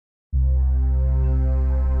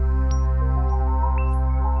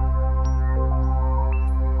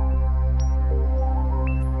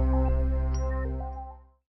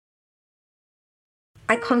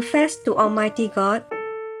I confess to Almighty God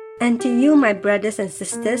and to you, my brothers and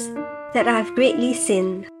sisters, that I have greatly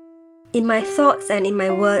sinned in my thoughts and in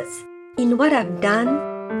my words, in what I've done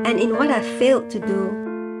and in what I've failed to do,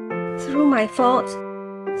 through my fault,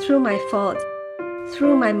 through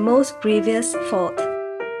my most grievous fault.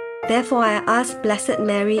 Therefore I ask Blessed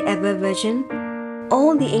Mary, ever Virgin,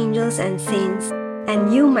 all the angels and saints,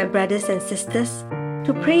 and you, my brothers and sisters,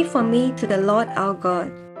 to pray for me to the Lord our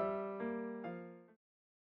God.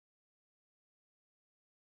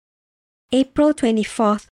 April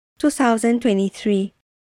 24th, 2023,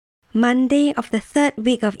 Monday of the third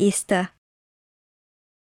week of Easter.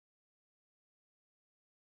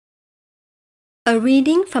 A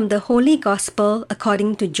reading from the Holy Gospel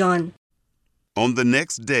according to John. On the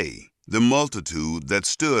next day, the multitude that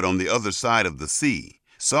stood on the other side of the sea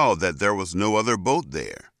saw that there was no other boat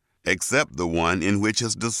there, except the one in which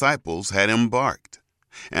his disciples had embarked,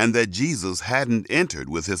 and that Jesus hadn't entered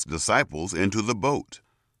with his disciples into the boat,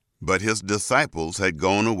 but his disciples had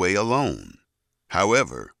gone away alone.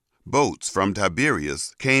 However, boats from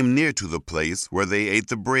Tiberias came near to the place where they ate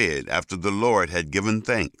the bread after the Lord had given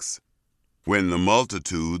thanks. When the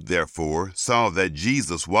multitude, therefore, saw that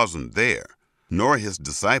Jesus wasn't there, nor his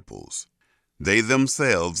disciples, they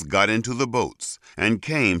themselves got into the boats and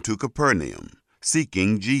came to Capernaum,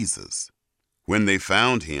 seeking Jesus. When they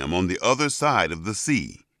found him on the other side of the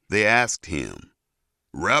sea, they asked him,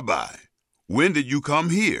 "Rabbi, when did you come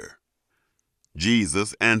here?"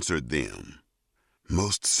 Jesus answered them,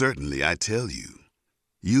 "Most certainly I tell you,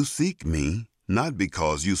 you seek me not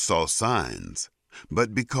because you saw signs,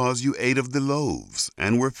 but because you ate of the loaves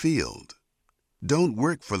and were filled. Don't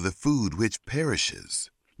work for the food which perishes,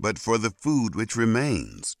 but for the food which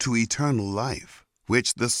remains to eternal life,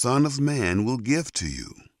 which the Son of Man will give to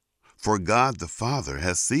you. For God the Father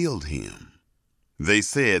has sealed him." They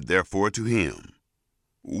said therefore to him,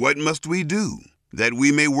 "What must we do, that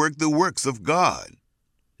we may work the works of God?"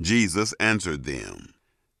 Jesus answered them,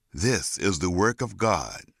 "This is the work of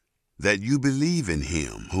God, that you believe in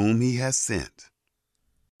him whom he has sent."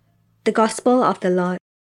 The Gospel of the Lord.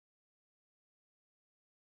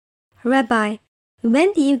 Rabbi,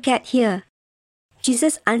 when did you get here?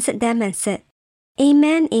 Jesus answered them and said,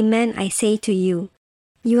 "Amen, amen, I say to you,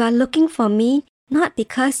 you are looking for me not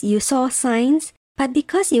because you saw signs, but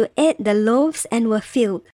because you ate the loaves and were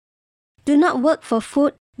filled. Do not work for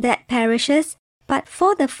food that perishes, but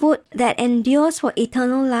for the food that endures for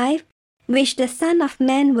eternal life, which the Son of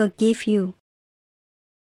Man will give you.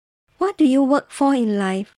 What do you work for in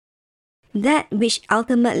life? That which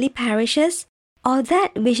ultimately perishes, or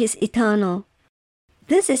that which is eternal?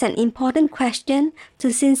 This is an important question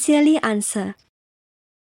to sincerely answer.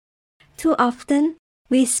 Too often,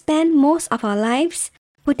 we spend most of our lives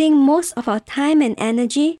putting most of our time and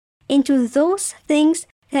energy into those things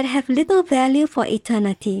that have little value for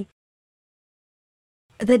eternity.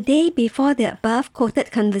 The day before the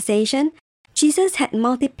above-quoted conversation, Jesus had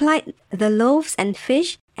multiplied the loaves and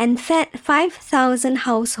fish and fed 5,000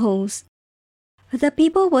 households. The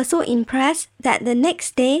people were so impressed that the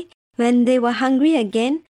next day, when they were hungry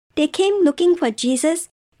again, they came looking for Jesus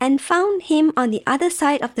and found him on the other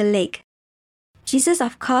side of the lake. Jesus,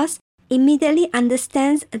 of course, immediately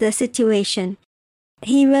understands the situation.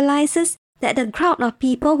 He realizes that the crowd of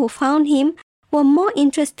people who found him were more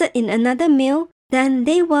interested in another meal than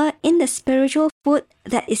they were in the spiritual food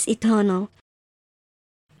that is eternal.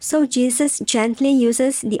 So Jesus gently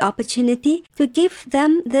uses the opportunity to give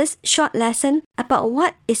them this short lesson about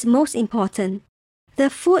what is most important. The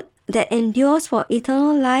food that endures for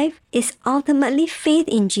eternal life is ultimately faith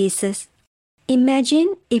in Jesus.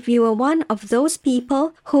 Imagine if you were one of those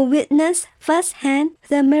people who witnessed firsthand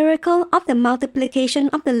the miracle of the multiplication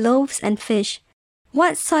of the loaves and fish.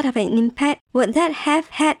 What sort of an impact would that have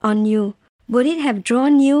had on you? Would it have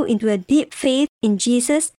drawn you into a deep faith in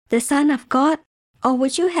Jesus, the Son of God? Or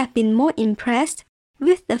would you have been more impressed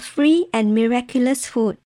with the free and miraculous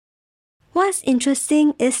food? What's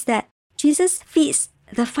interesting is that Jesus feeds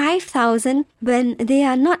the 5,000 when they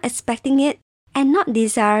are not expecting it and not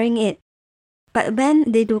desiring it. But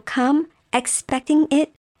when they do come, expecting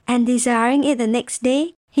it and desiring it the next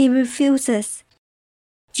day, he refuses.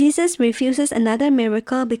 Jesus refuses another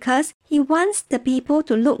miracle because he wants the people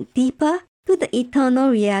to look deeper to the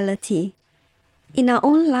eternal reality. In our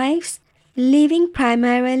own lives, living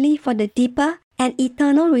primarily for the deeper and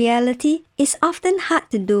eternal reality is often hard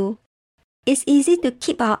to do. It's easy to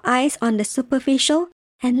keep our eyes on the superficial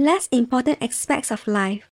and less important aspects of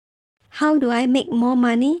life. How do I make more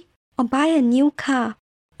money? Or buy a new car?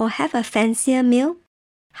 Or have a fancier meal?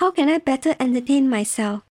 How can I better entertain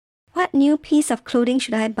myself? What new piece of clothing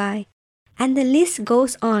should I buy? and the list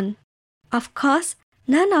goes on. Of course,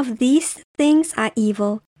 none of these things are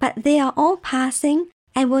evil, but they are all passing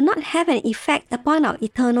and will not have an effect upon our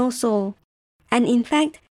eternal soul. And in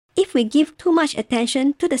fact, if we give too much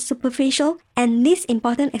attention to the superficial and least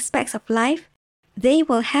important aspects of life, they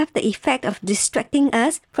will have the effect of distracting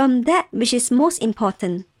us from that which is most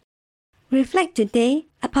important. Reflect today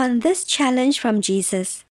upon this challenge from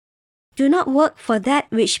Jesus. Do not work for that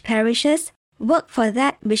which perishes, work for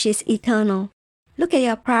that which is eternal. Look at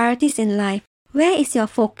your priorities in life. Where is your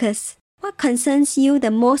focus? What concerns you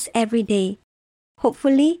the most every day?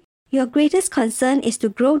 Hopefully, your greatest concern is to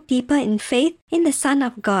grow deeper in faith in the Son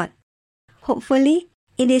of God. Hopefully,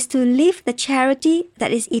 it is to live the charity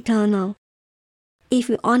that is eternal. If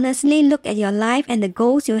you honestly look at your life and the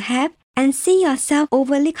goals you have and see yourself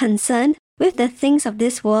overly concerned with the things of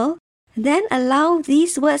this world, then allow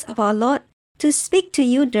these words of our Lord to speak to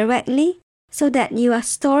you directly so that you are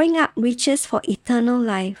storing up riches for eternal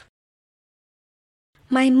life.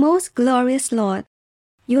 My most glorious Lord,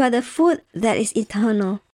 you are the food that is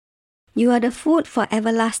eternal. You are the food for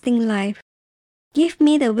everlasting life. Give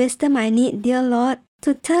me the wisdom I need, dear Lord,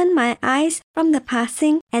 to turn my eyes from the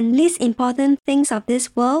passing and least important things of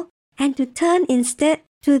this world and to turn instead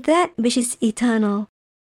to that which is eternal.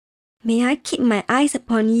 May I keep my eyes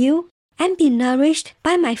upon you and be nourished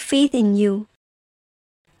by my faith in you.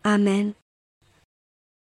 Amen.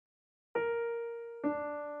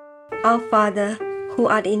 Our Father, who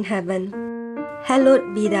art in heaven,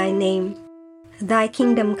 hallowed be thy name. Thy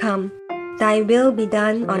kingdom come, thy will be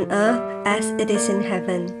done on earth as it is in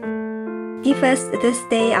heaven. Give us this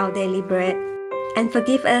day our daily bread, and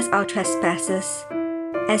forgive us our trespasses,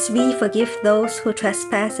 as we forgive those who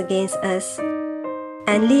trespass against us.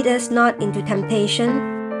 And lead us not into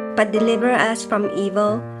temptation, but deliver us from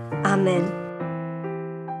evil. Amen.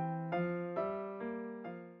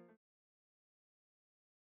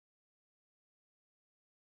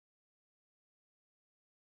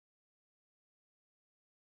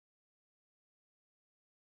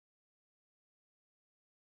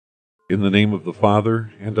 In the name of the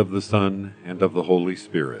Father, and of the Son, and of the Holy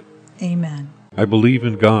Spirit. Amen. I believe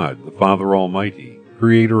in God, the Father Almighty,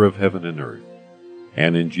 creator of heaven and earth,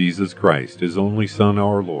 and in Jesus Christ, his only Son,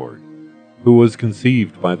 our Lord, who was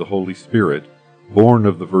conceived by the Holy Spirit, born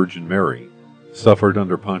of the Virgin Mary, suffered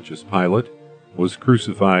under Pontius Pilate, was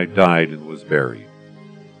crucified, died, and was buried.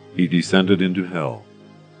 He descended into hell.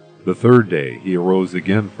 The third day he arose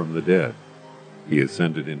again from the dead. He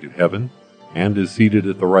ascended into heaven, and is seated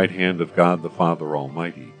at the right hand of God the Father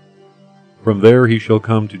Almighty. From there he shall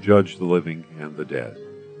come to judge the living and the dead.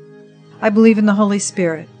 I believe in the Holy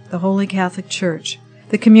Spirit, the Holy Catholic Church,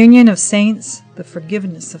 the communion of saints, the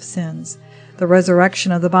forgiveness of sins, the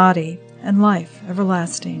resurrection of the body, and life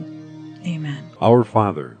everlasting. Amen. Our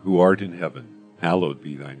Father, who art in heaven, hallowed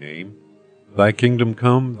be thy name. Thy kingdom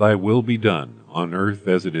come, thy will be done, on earth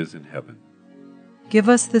as it is in heaven. Give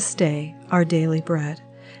us this day our daily bread,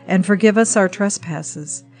 and forgive us our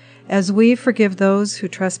trespasses, as we forgive those who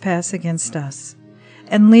trespass against us.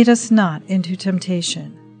 And lead us not into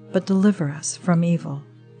temptation, but deliver us from evil.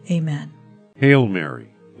 Amen. Hail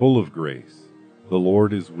Mary, full of grace, the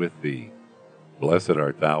Lord is with thee. Blessed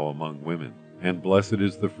art thou among women, and blessed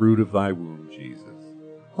is the fruit of thy womb, Jesus.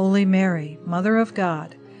 Holy Mary, Mother of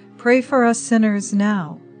God, pray for us sinners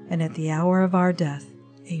now and at the hour of our death.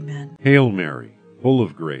 Amen. Hail Mary, full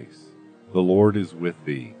of grace, the Lord is with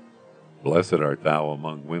thee. Blessed art thou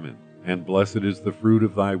among women, and blessed is the fruit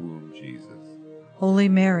of thy womb, Jesus. Holy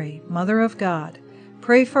Mary, Mother of God,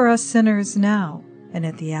 pray for us sinners now and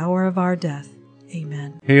at the hour of our death.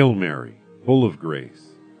 Amen. Hail Mary, full of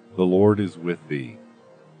grace, the Lord is with thee.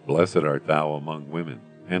 Blessed art thou among women,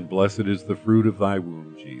 and blessed is the fruit of thy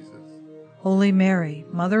womb, Jesus. Holy Mary,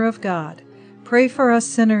 Mother of God, pray for us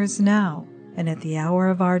sinners now and at the hour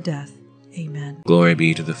of our death. Amen. Glory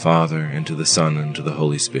be to the Father, and to the Son, and to the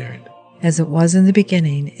Holy Spirit. As it was in the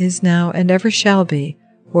beginning, is now, and ever shall be,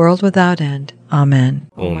 world without end. Amen.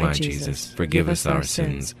 O my Jesus, forgive us our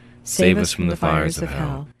sins, save us from the fires of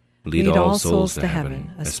hell, lead all souls to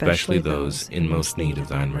heaven, especially those in most need of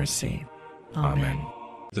thine mercy. Amen.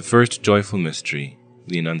 The first joyful mystery,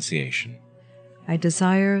 the Annunciation. I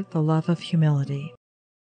desire the love of humility.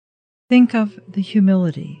 Think of the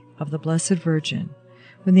humility of the Blessed Virgin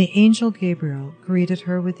when the angel Gabriel greeted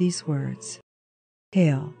her with these words,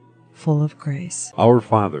 Hail, full of grace. Our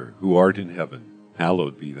Father, who art in heaven,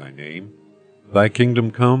 hallowed be thy name. Thy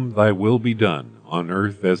kingdom come, thy will be done, on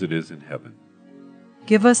earth as it is in heaven.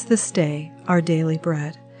 Give us this day our daily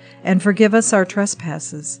bread, and forgive us our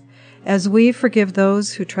trespasses, as we forgive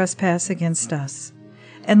those who trespass against us.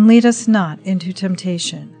 And lead us not into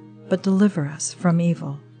temptation, but deliver us from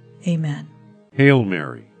evil. Amen. Hail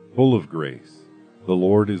Mary, full of grace, the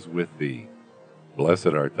Lord is with thee. Blessed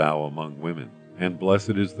art thou among women, and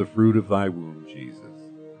blessed is the fruit of thy womb, Jesus.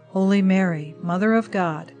 Holy Mary, Mother of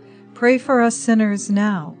God, pray for us sinners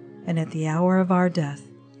now and at the hour of our death.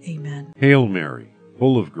 Amen. Hail Mary,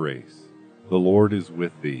 full of grace, the Lord is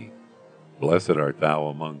with thee. Blessed art thou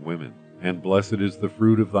among women, and blessed is the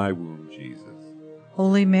fruit of thy womb, Jesus.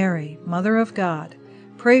 Holy Mary, Mother of God,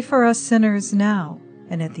 pray for us sinners now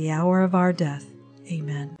and at the hour of our death.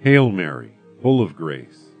 Amen. Hail Mary, full of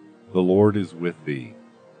grace, the Lord is with thee.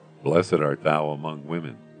 Blessed art thou among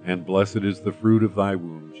women, and blessed is the fruit of thy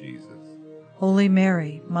womb, Jesus. Holy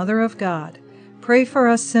Mary, Mother of God, pray for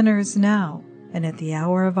us sinners now and at the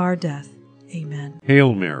hour of our death. Amen.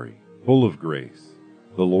 Hail Mary, full of grace,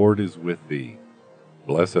 the Lord is with thee.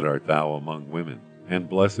 Blessed art thou among women, and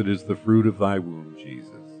blessed is the fruit of thy womb,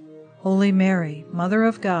 Jesus. Holy Mary, Mother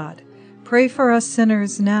of God, pray for us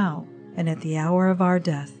sinners now and at the hour of our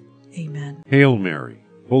death. Amen. Hail Mary,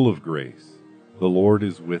 full of grace, the Lord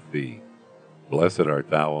is with thee. Blessed art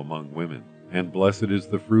thou among women, and blessed is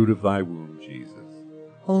the fruit of thy womb, Jesus.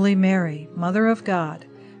 Holy Mary, Mother of God,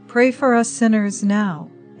 pray for us sinners now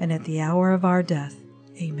and at the hour of our death.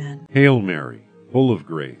 Amen. Hail Mary, full of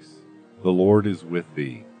grace, the Lord is with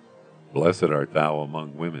thee. Blessed art thou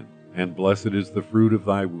among women, and blessed is the fruit of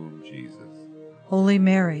thy womb, Jesus. Holy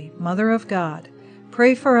Mary, Mother of God,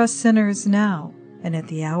 pray for us sinners now and at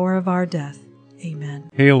the hour of our death. Amen.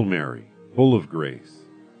 Hail Mary, full of grace,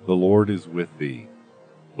 the Lord is with thee.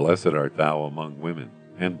 Blessed art thou among women,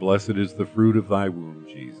 and blessed is the fruit of thy womb,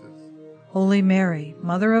 Jesus. Holy Mary,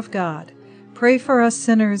 Mother of God, pray for us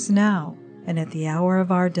sinners now and at the hour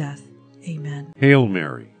of our death. Amen. Hail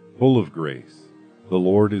Mary, full of grace, the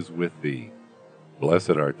Lord is with thee.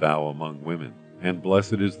 Blessed art thou among women, and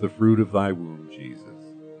blessed is the fruit of thy womb, Jesus.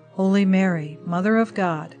 Holy Mary, Mother of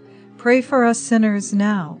God, pray for us sinners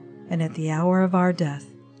now and at the hour of our death.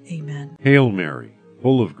 Amen. Hail Mary,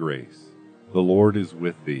 full of grace, the Lord is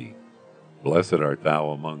with thee. Blessed art thou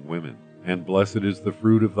among women, and blessed is the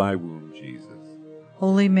fruit of thy womb, Jesus.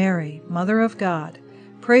 Holy Mary, Mother of God,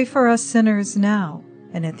 pray for us sinners now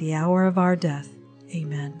and at the hour of our death.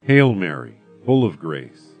 Amen. Hail Mary, full of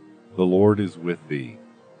grace, the Lord is with thee.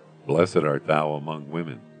 Blessed art thou among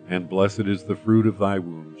women, and blessed is the fruit of thy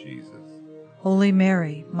womb, Jesus. Holy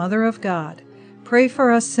Mary, Mother of God, pray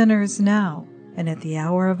for us sinners now and at the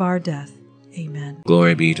hour of our death. Amen.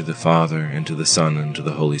 Glory be to the Father, and to the Son, and to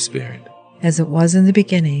the Holy Spirit. As it was in the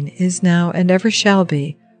beginning, is now, and ever shall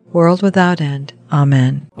be, world without end.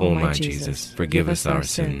 Amen. O my Jesus, forgive us our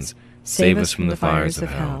sins, save us from the fires of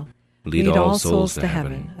hell, lead all souls to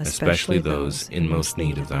heaven, especially those in most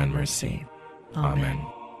need of thine mercy. Amen.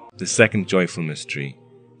 The second joyful mystery,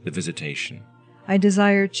 the Visitation. I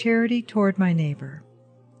desire charity toward my neighbor.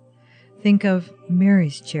 Think of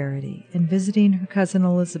Mary's charity in visiting her cousin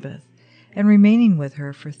Elizabeth and remaining with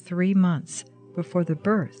her for 3 months before the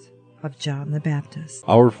birth of John the Baptist.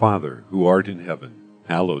 Our Father, who art in heaven,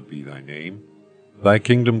 hallowed be thy name. Thy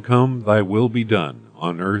kingdom come, thy will be done,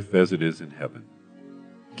 on earth as it is in heaven.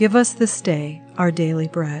 Give us this day our daily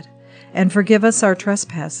bread, and forgive us our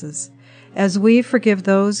trespasses, as we forgive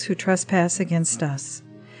those who trespass against us.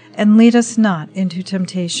 And lead us not into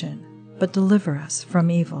temptation, but deliver us from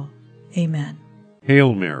evil. Amen.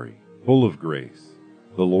 Hail Mary, full of grace,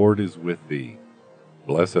 the Lord is with thee.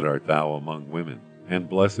 Blessed art thou among women, and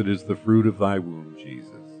blessed is the fruit of thy womb, Jesus.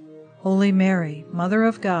 Holy Mary, Mother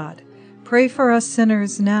of God, pray for us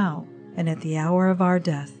sinners now and at the hour of our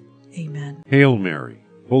death. Amen. Hail Mary,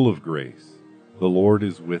 full of grace, the Lord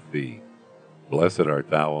is with thee. Blessed art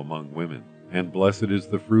thou among women, and blessed is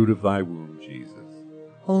the fruit of thy womb, Jesus.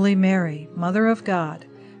 Holy Mary, Mother of God,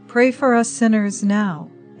 pray for us sinners now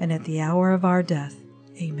and at the hour of our death.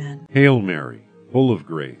 Amen. Hail Mary, full of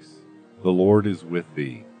grace, the Lord is with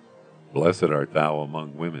thee. Blessed art thou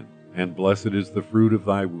among women, and blessed is the fruit of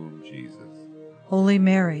thy womb, Jesus. Holy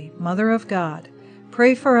Mary, Mother of God,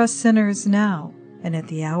 pray for us sinners now and at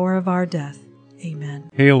the hour of our death. Amen.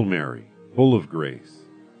 Hail Mary, full of grace,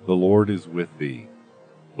 the Lord is with thee.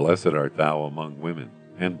 Blessed art thou among women,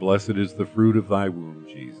 and blessed is the fruit of thy womb,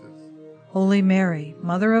 Jesus. Holy Mary,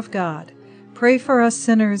 Mother of God, pray for us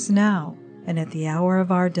sinners now and at the hour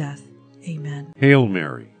of our death. Amen. Hail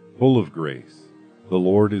Mary, full of grace, the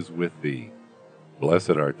Lord is with thee.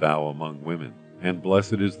 Blessed art thou among women, and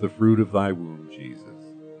blessed is the fruit of thy womb, Jesus.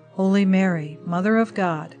 Holy Mary, Mother of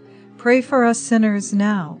God, pray for us sinners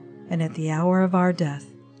now and at the hour of our death.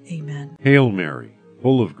 Amen. Hail Mary,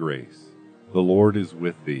 full of grace, the Lord is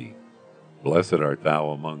with thee. Blessed art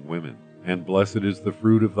thou among women, and blessed is the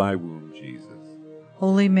fruit of thy womb, Jesus.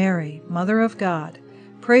 Holy Mary, Mother of God,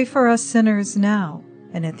 pray for us sinners now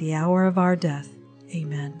and at the hour of our death.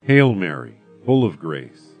 Amen. Hail Mary, full of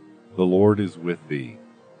grace, the Lord is with thee.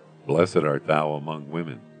 Blessed art thou among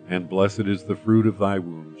women, and blessed is the fruit of thy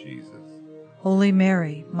womb, Jesus. Holy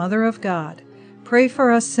Mary, Mother of God, pray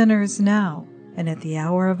for us sinners now and at the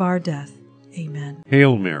hour of our death. Amen.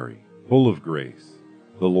 Hail Mary, full of grace,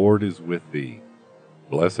 the Lord is with thee.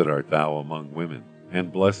 Blessed art thou among women,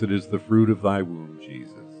 and blessed is the fruit of thy womb, Jesus.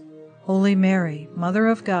 Holy Mary, Mother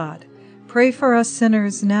of God, pray for us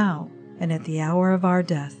sinners now and at the hour of our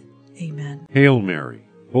death. Amen. Hail Mary,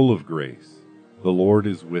 full of grace, the Lord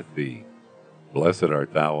is with thee. Blessed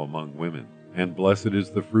art thou among women, and blessed is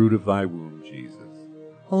the fruit of thy womb, Jesus.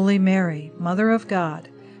 Holy Mary, Mother of God,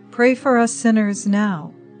 pray for us sinners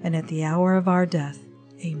now and at the hour of our death.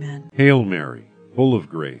 Amen. Hail Mary, full of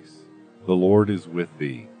grace, the Lord is with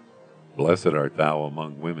thee. Blessed art thou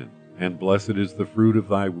among women, and blessed is the fruit of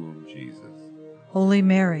thy womb, Jesus. Holy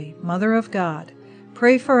Mary, Mother of God,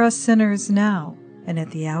 pray for us sinners now and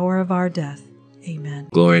at the hour of our death. Amen.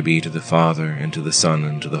 Glory be to the Father, and to the Son,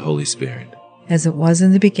 and to the Holy Spirit. As it was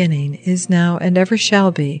in the beginning, is now, and ever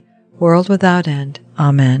shall be, world without end.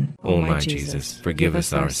 Amen. O my Jesus, forgive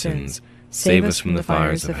us our sins, save us from the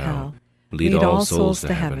fires of hell, lead all souls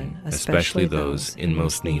to heaven, especially those in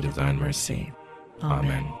most need of thine mercy.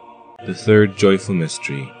 Amen. The third joyful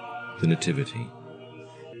mystery, the Nativity.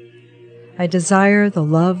 I desire the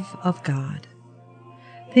love of God.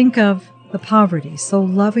 Think of the poverty so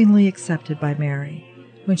lovingly accepted by Mary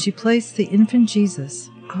when she placed the infant Jesus,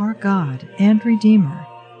 our God and Redeemer,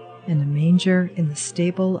 in a manger in the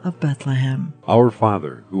stable of Bethlehem. Our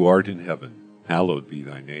Father, who art in heaven, hallowed be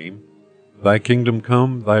thy name. Thy kingdom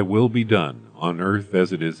come, thy will be done, on earth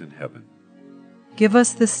as it is in heaven. Give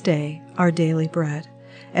us this day our daily bread,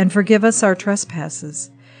 and forgive us our trespasses,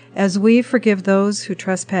 as we forgive those who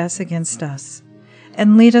trespass against us.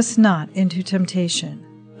 And lead us not into temptation,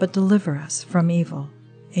 but deliver us from evil.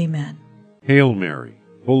 Amen. Hail Mary,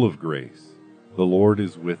 full of grace, the Lord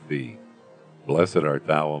is with thee. Blessed art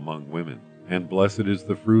thou among women, and blessed is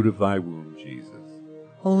the fruit of thy womb, Jesus.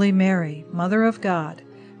 Holy Mary, Mother of God,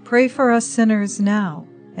 pray for us sinners now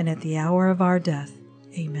and at the hour of our death.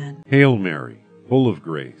 Amen. Hail Mary, full of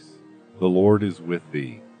grace, the Lord is with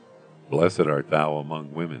thee. Blessed art thou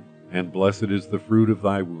among women, and blessed is the fruit of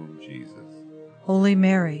thy womb, Jesus. Holy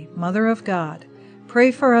Mary, Mother of God,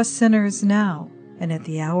 pray for us sinners now and at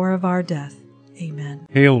the hour of our death. Amen.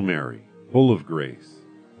 Hail Mary, full of grace,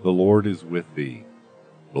 the Lord is with thee.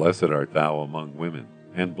 Blessed art thou among women,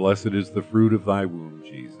 and blessed is the fruit of thy womb,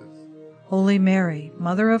 Jesus. Holy Mary,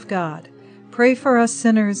 Mother of God, pray for us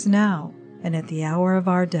sinners now and at the hour of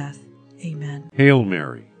our death. Amen. Hail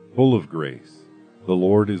Mary, full of grace, the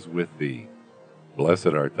Lord is with thee. Blessed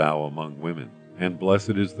art thou among women, and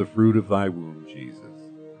blessed is the fruit of thy womb, Jesus.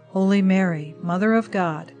 Holy Mary, Mother of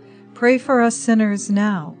God, pray for us sinners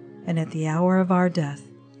now and at the hour of our death.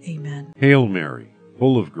 Amen. Hail Mary,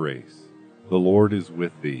 full of grace, the Lord is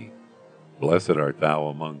with thee. Blessed art thou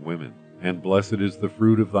among women, and blessed is the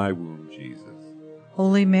fruit of thy womb, Jesus.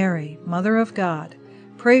 Holy Mary, Mother of God,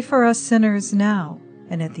 pray for us sinners now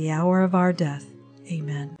and at the hour of our death.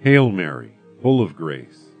 Amen. Hail Mary, full of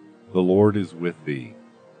grace, the Lord is with thee.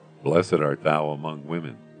 Blessed art thou among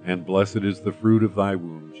women, and blessed is the fruit of thy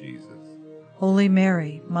womb, Jesus. Holy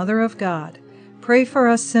Mary, Mother of God, pray for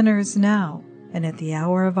us sinners now and at the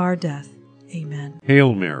hour of our death. Amen.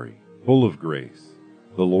 Hail Mary, full of grace,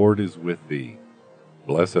 the Lord is with thee.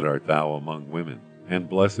 Blessed art thou among women, and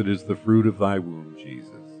blessed is the fruit of thy womb, Jesus.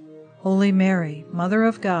 Holy Mary, Mother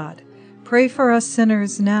of God, pray for us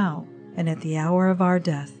sinners now and at the hour of our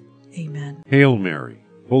death. Amen. Hail Mary,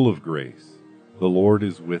 full of grace, the Lord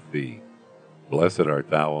is with thee. Blessed art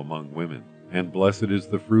thou among women, and blessed is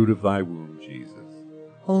the fruit of thy womb, Jesus.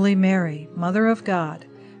 Holy Mary, Mother of God,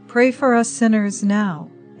 pray for us sinners now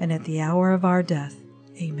and at the hour of our death.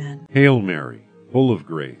 Amen. Hail Mary, full of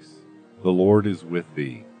grace, the Lord is with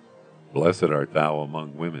thee. Blessed art thou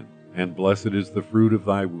among women, and blessed is the fruit of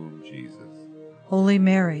thy womb, Jesus. Holy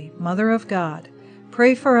Mary, Mother of God,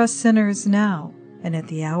 pray for us sinners now and at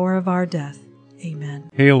the hour of our death. Amen.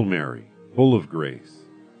 Hail Mary, full of grace,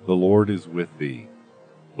 the Lord is with thee.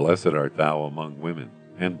 Blessed art thou among women,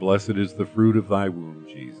 and blessed is the fruit of thy womb,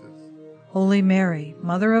 Jesus. Holy Mary,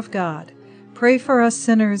 Mother of God, pray for us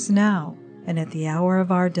sinners now and at the hour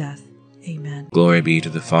of our death. Amen. Glory be to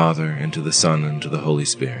the Father, and to the Son, and to the Holy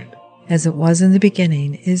Spirit. As it was in the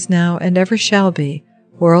beginning, is now, and ever shall be,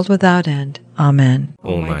 world without end. Amen.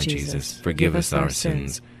 O my Jesus, forgive us our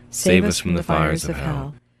sins, save us from the fires of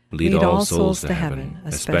hell, lead all souls to heaven,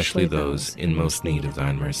 especially those in most need of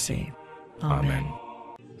thine mercy. Amen.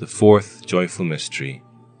 The fourth joyful mystery,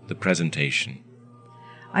 the Presentation.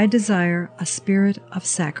 I desire a spirit of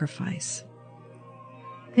sacrifice.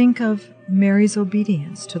 Think of Mary's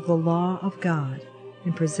obedience to the law of God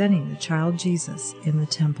in presenting the child Jesus in the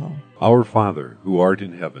temple. Our Father, who art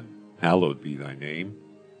in heaven, hallowed be thy name.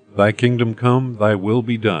 Thy kingdom come, thy will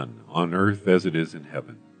be done, on earth as it is in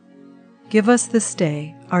heaven. Give us this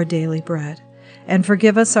day our daily bread, and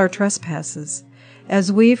forgive us our trespasses,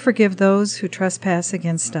 as we forgive those who trespass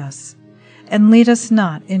against us. And lead us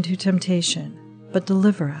not into temptation, but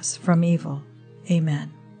deliver us from evil.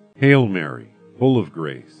 Amen. Hail Mary, full of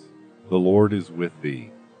grace, the Lord is with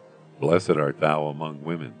thee. Blessed art thou among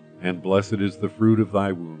women, and blessed is the fruit of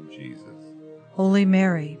thy womb, Jesus. Holy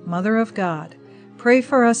Mary, Mother of God, pray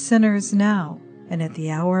for us sinners now and at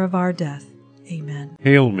the hour of our death. Amen.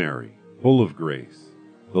 Hail Mary, full of grace,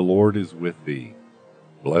 the Lord is with thee.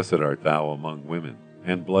 Blessed art thou among women,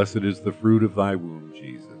 and blessed is the fruit of thy womb,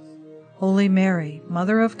 Jesus. Holy Mary,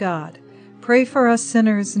 Mother of God, pray for us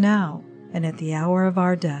sinners now and at the hour of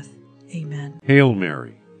our death. Amen. Hail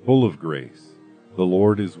Mary, full of grace, the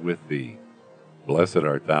Lord is with thee. Blessed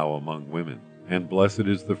art thou among women, and blessed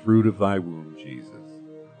is the fruit of thy womb, Jesus.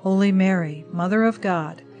 Holy Mary, Mother of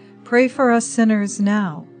God, pray for us sinners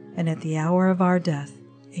now and at the hour of our death.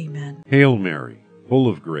 Amen. Hail Mary, full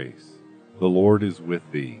of grace, the Lord is with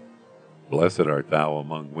thee. Blessed art thou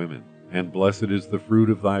among women, and blessed is the fruit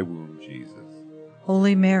of thy womb, Jesus.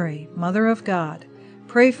 Holy Mary, Mother of God,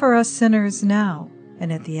 pray for us sinners now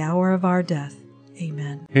and at the hour of our death.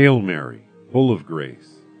 Amen. Hail Mary, full of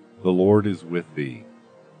grace, the Lord is with thee.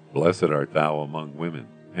 Blessed art thou among women,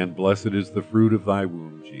 and blessed is the fruit of thy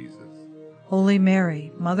womb, Jesus. Holy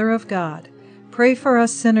Mary, Mother of God, pray for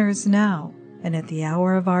us sinners now and at the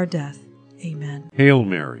hour of our death. Amen. Hail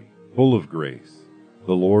Mary, full of grace,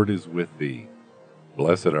 the Lord is with thee.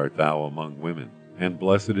 Blessed art thou among women, and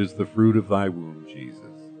blessed is the fruit of thy womb, Jesus.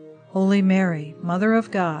 Holy Mary, Mother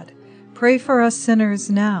of God, pray for us sinners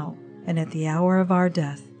now and at the hour of our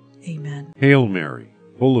death. Amen. Hail Mary,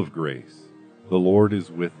 full of grace, the Lord is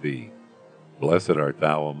with thee. Blessed art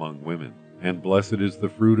thou among women, and blessed is the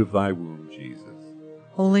fruit of thy womb, Jesus.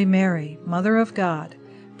 Holy Mary, Mother of God,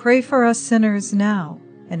 pray for us sinners now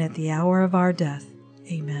and at the hour of our death.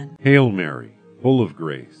 Amen. Hail Mary, full of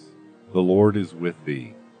grace, the Lord is with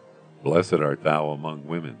thee. Blessed art thou among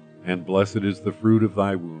women, and blessed is the fruit of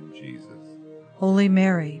thy womb, Jesus. Holy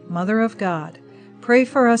Mary, Mother of God, pray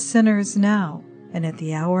for us sinners now and at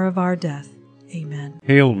the hour of our death. Amen.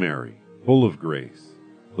 Hail Mary, full of grace,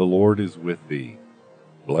 the Lord is with thee.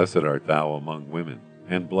 Blessed art thou among women,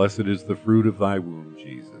 and blessed is the fruit of thy womb,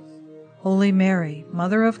 Jesus. Holy Mary,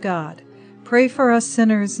 Mother of God, pray for us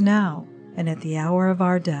sinners now and at the hour of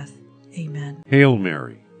our death. Amen. Hail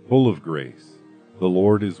Mary, full of grace, the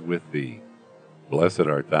Lord is with thee. Blessed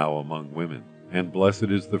art thou among women, and blessed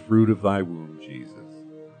is the fruit of thy womb, Jesus.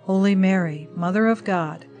 Holy Mary, Mother of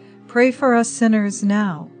God, pray for us sinners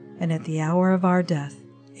now and at the hour of our death.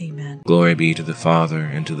 Amen. Glory be to the Father,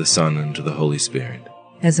 and to the Son, and to the Holy Spirit.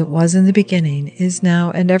 As it was in the beginning, is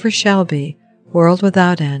now, and ever shall be, world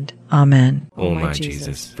without end. Amen. O my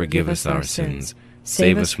Jesus, forgive us our sins,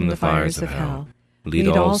 save us from the fires of hell, lead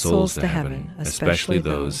all souls to heaven, especially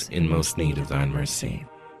those in most need of thine mercy.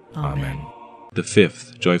 Amen. The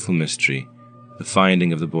fifth joyful mystery, the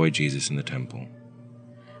finding of the boy Jesus in the temple.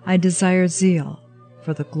 I desire zeal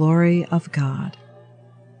for the glory of God.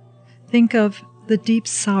 Think of the deep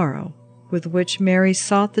sorrow with which Mary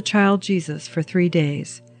sought the child Jesus for 3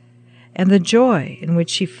 days, and the joy in which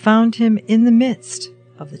she found him in the midst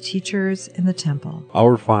of the teachers in the temple.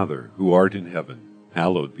 Our Father, who art in heaven,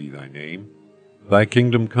 hallowed be thy name. Thy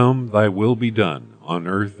kingdom come, thy will be done, on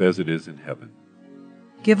earth as it is in heaven.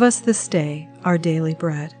 Give us this day our daily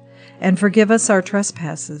bread, and forgive us our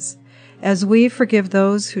trespasses, as we forgive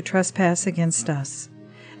those who trespass against us.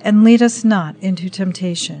 And lead us not into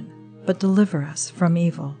temptation, but deliver us from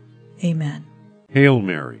evil. Amen. Hail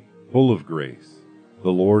Mary, full of grace, the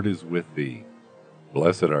Lord is with thee.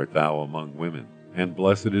 Blessed art thou among women, and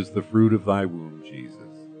blessed is the fruit of thy womb, Jesus.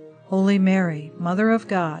 Holy Mary, Mother of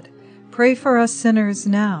God, pray for us sinners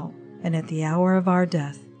now and at the hour of our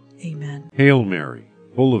death. Amen. Hail Mary,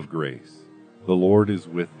 full of grace, the Lord is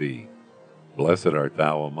with thee. Blessed art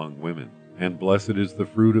thou among women, and blessed is the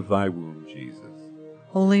fruit of thy womb, Jesus.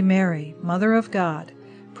 Holy Mary, Mother of God,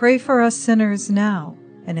 pray for us sinners now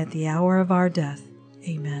and at the hour of our death.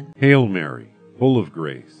 Amen. Hail Mary, full of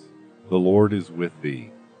grace, the Lord is with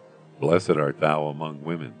thee. Blessed art thou among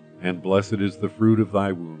women, and blessed is the fruit of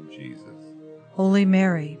thy womb, Jesus. Holy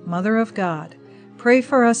Mary, Mother of God, pray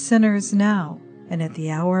for us sinners now and at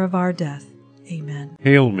the hour of our death. Amen.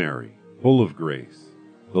 Hail Mary, full of grace,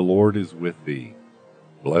 the Lord is with thee.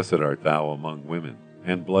 Blessed art thou among women,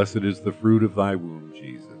 and blessed is the fruit of thy womb,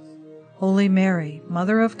 Jesus. Holy Mary,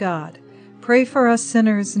 Mother of God, pray for us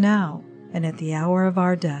sinners now and at the hour of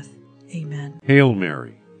our death. Amen. Hail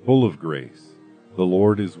Mary, full of grace, the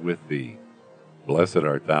Lord is with thee. Blessed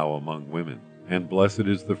art thou among women, and blessed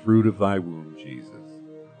is the fruit of thy womb, Jesus.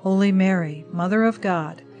 Holy Mary, Mother of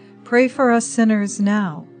God, pray for us sinners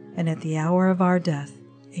now and at the hour of our death.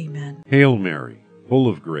 Amen. Hail Mary, full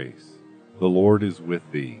of grace, the Lord is with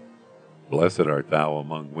thee. Blessed art thou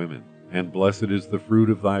among women, and blessed is the fruit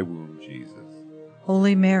of thy womb, Jesus.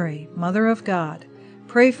 Holy Mary, Mother of God,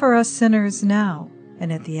 pray for us sinners now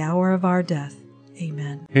and at the hour of our death.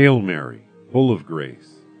 Amen. Hail Mary, full of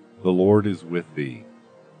grace, the Lord is with thee.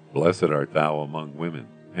 Blessed art thou among women,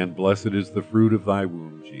 and blessed is the fruit of thy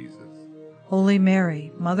womb, Jesus. Holy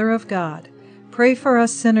Mary, Mother of God, pray for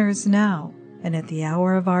us sinners now and at the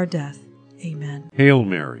hour of our death. Amen. Hail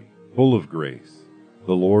Mary, full of grace,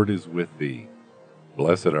 the Lord is with thee.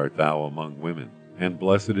 Blessed art thou among women, and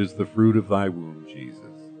blessed is the fruit of thy womb, Jesus.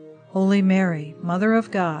 Holy Mary, Mother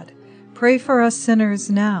of God, pray for us sinners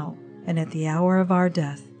now and at the hour of our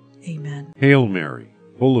death. Amen. Hail Mary,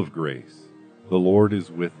 full of grace, the Lord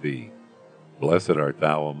is with thee. Blessed art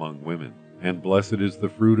thou among women, and blessed is the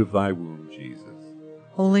fruit of thy womb, Jesus.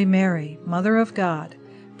 Holy Mary, Mother of God,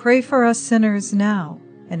 pray for us sinners now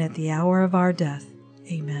and at the hour of our death.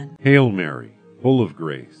 Amen. Hail Mary, full of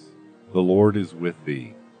grace, the Lord is with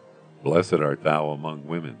thee. Blessed art thou among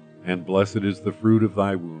women, and blessed is the fruit of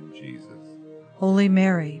thy womb, Jesus. Holy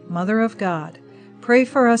Mary, Mother of God, pray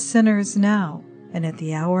for us sinners now and at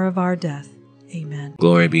the hour of our death. Amen.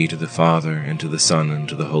 Glory be to the Father, and to the Son, and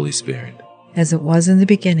to the Holy Spirit. As it was in the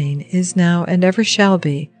beginning, is now, and ever shall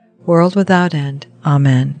be, world without end.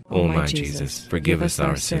 Amen. O my Jesus, forgive us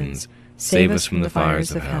our sins, save us from the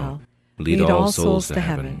fires of hell, lead all souls to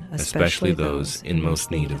heaven, especially those in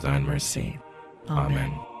most need of thine mercy.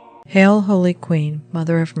 Amen. Hail, Holy Queen,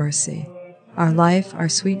 Mother of Mercy, our life, our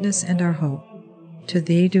sweetness, and our hope. To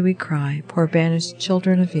thee do we cry, poor banished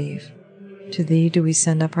children of Eve. To thee do we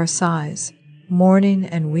send up our sighs, mourning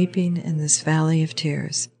and weeping in this valley of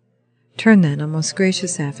tears. Turn then, O most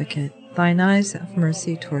gracious Advocate, thine eyes of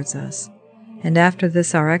mercy towards us, and after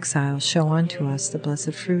this our exile show unto us the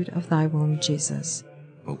blessed fruit of thy womb, Jesus.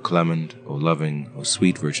 O clement, O loving, O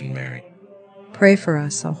sweet Virgin Mary, Pray for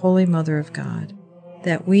us, O Holy Mother of God,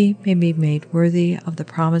 that we may be made worthy of the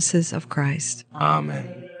promises of Christ.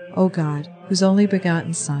 Amen. O God, whose only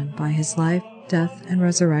begotten Son, by his life, death, and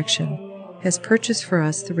resurrection, has purchased for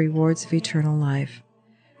us the rewards of eternal life,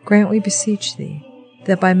 grant, we beseech thee,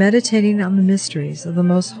 that by meditating on the mysteries of the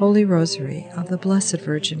most holy Rosary of the Blessed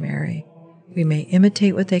Virgin Mary, we may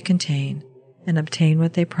imitate what they contain and obtain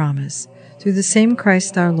what they promise, through the same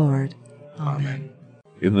Christ our Lord. Amen.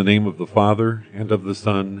 In the name of the Father, and of the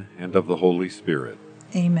Son, and of the Holy Spirit.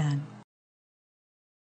 Amen.